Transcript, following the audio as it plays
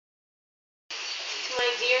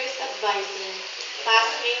advisor,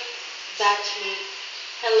 classmate, batchmate,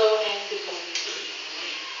 hello and good morning.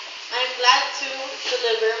 I'm glad to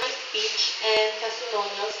deliver my speech and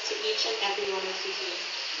testimonials to each and every one of you here.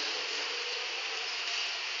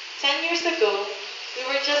 10 years ago, we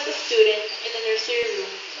were just a student in a nursery room,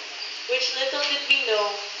 which little did we know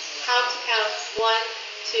how to count 1, 2,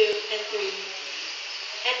 and 3,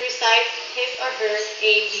 and recite his or her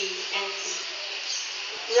A, B, and C.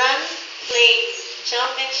 Run, play,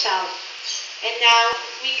 jump, and shout. And now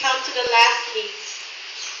we come to the last week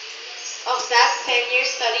of that 10-year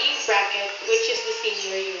studying bracket, which is the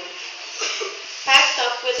senior year. Packed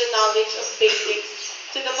up with the knowledge of basics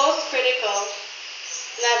to the most critical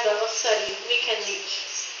level of study we can reach.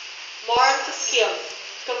 More onto skills,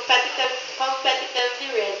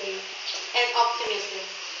 competitively ready, and optimism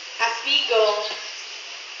as we go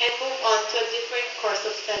and move on to a different course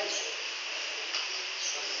of study.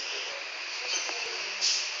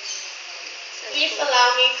 Please allow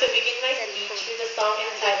me to begin my speech with a song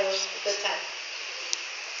entitled The Time.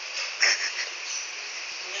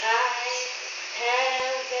 I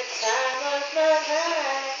have the time of my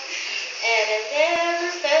life, and I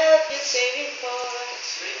never felt this way before.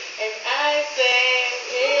 And I swear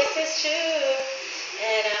this is true,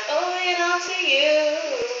 and I owe it all to you.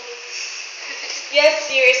 Yes,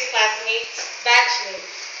 dearest classmates,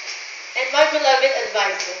 batchmates, and my beloved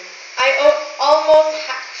advisor, I owe almost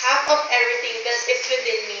half of everything that is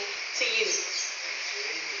within me to you.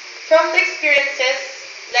 From the experiences,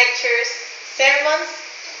 lectures, sermons,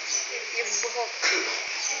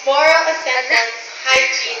 moral ascendance,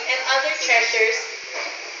 hygiene, and other treasures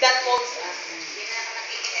that molds us.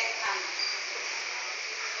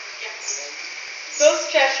 Those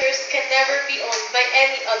treasures can never be owned by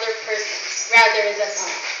any other person rather than us.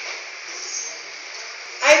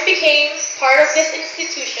 I became part of this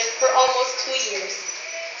institution for almost 2 years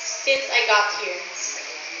since I got here.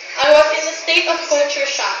 I was in a state of culture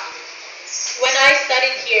shock when I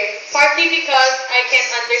studied here, partly because I can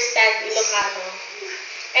understand Ilocano,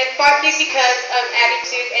 and partly because of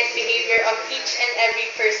attitude and behavior of each and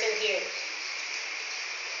every person here.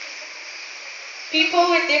 People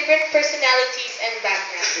with different personalities and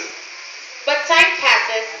backgrounds. But time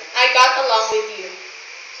passes, I got along with you.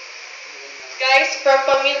 Guys from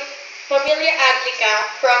Familia Aglica,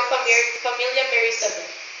 from Familia Marisabel.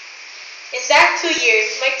 In that 2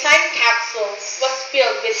 years, my time capsule was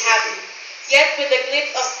filled with happy, yet with a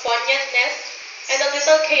glimpse of poignantness and a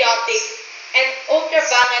little chaotic and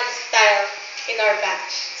ultrabangan style in our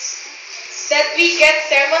batch. That we get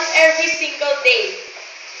sermons every single day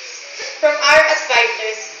from our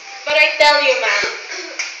advisors. But I tell you, man,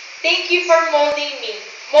 thank you for molding me,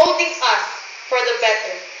 molding us for the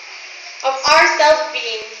better of our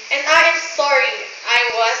self-being. And I am sorry I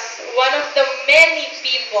was one of the many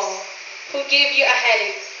people who gave you a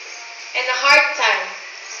headache and a hard time.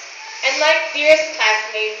 And my dearest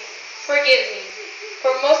classmates, forgive me,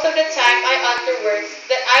 for most of the time I utter words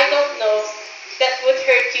that I don't know that would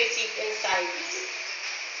hurt you deep inside.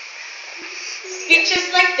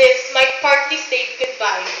 Speeches like this might partly say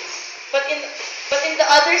goodbye, but in the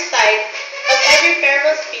other side of every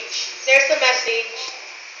farewell speech, there's a message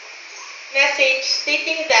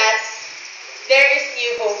stating that there is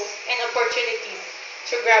new hope and opportunities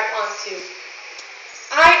to grab onto.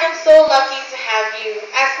 I am so lucky to have you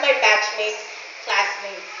as my batchmates,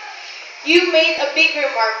 classmates. You made a big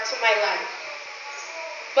remark to my life.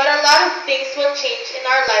 But a lot of things will change in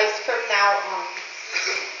our lives from now on.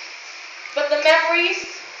 But the memories,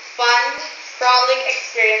 fun, frolic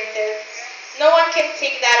experiences, no one can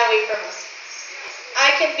take that away from us.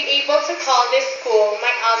 I can be able to call this school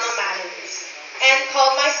my alma mater and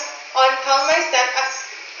call myself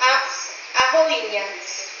Aholinian,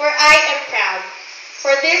 for I am proud.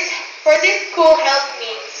 For this school helped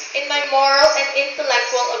me in my moral and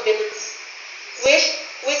intellectual abilities,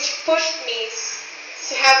 which pushed me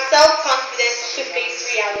to have self-confidence to face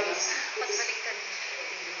reality.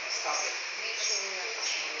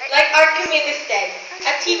 Like Archimedes said,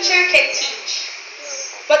 a teacher can teach,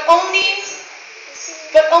 but only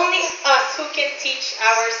us who can teach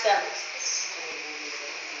ourselves.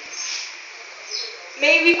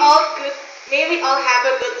 May we all have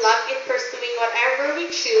a good luck in pursuing whatever we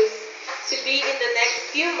choose to be in the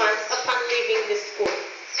next few months upon leaving this school.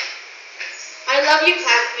 I love you,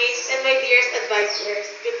 classmates, and my dearest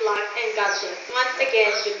advisors. Good luck and God bless. Once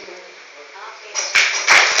again, good morning.